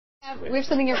We have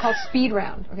something here called speed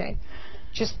round, okay?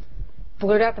 Just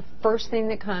blurt out the first thing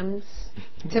that comes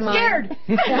to mind. Scared!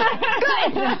 Good!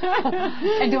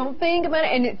 And don't think about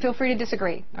it, and feel free to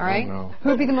disagree, all right? Oh, no. Who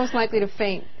would be the most likely to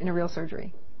faint in a real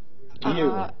surgery?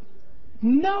 You.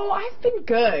 No, I've been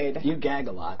good. You gag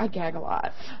a lot. I gag a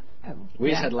lot. Oh, We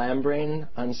just had lamb brain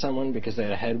on someone because they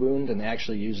had a head wound, and they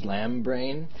actually used lamb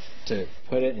brain to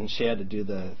put it, and she had to do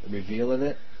the reveal of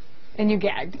it. And you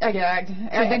gagged. I gagged.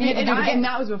 And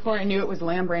that was before I knew it was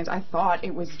lamb brains. I thought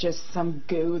it was just some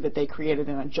goo that they created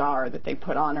in a jar that they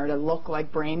put on her to look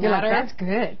like brain You're like, matter. that's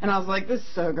good. And I was like, this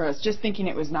is so gross. Just thinking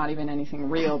it was not even anything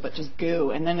real, but just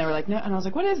goo. And then they were like, no. And I was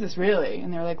like, what is this really?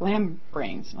 And they were like, lamb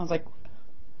brains. And I was like,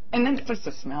 and then it starts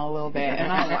to smell a little bit. And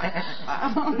I'm like,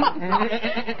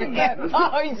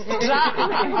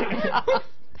 stop.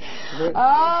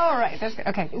 All right, that's good.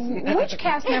 Okay, which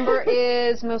cast member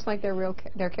is most like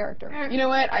their character? you know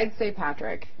what? I'd say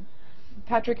Patrick.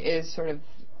 Patrick is sort of,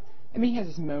 I mean, he has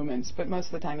his moments, but most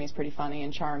of the time he's pretty funny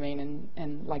and charming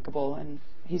and likable, and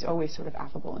he's always sort of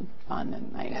affable and fun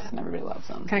and nice, and everybody loves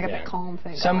him. Kind of got that calm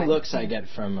thing. Some looks I get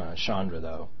from Chandra,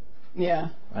 though. Yeah.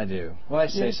 I do. Well, I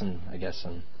say some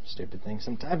stupid things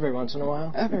sometimes, every once in a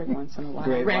while. Every once in a while.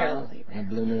 Great Rarely. while, a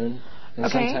blue moon. And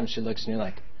Okay. sometimes she looks and you're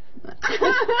like, oh,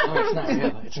 it's not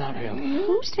real. It's not real.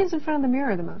 Who stands in front of the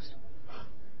mirror the most?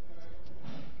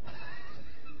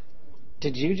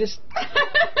 Did you just...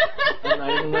 I'm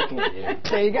not even looking at you.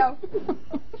 There you go.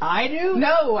 I do?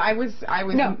 No, I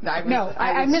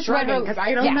misread her because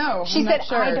I don't know. She I'm said, not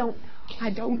sure. I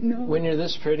don't know. When you're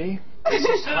this pretty, it's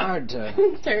just hard to...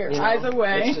 Tear your eyes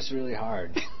away. It's just really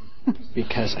hard.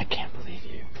 Because I can't believe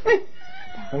you.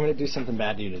 I'm going to do something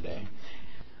bad to you today.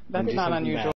 That's not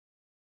unusual.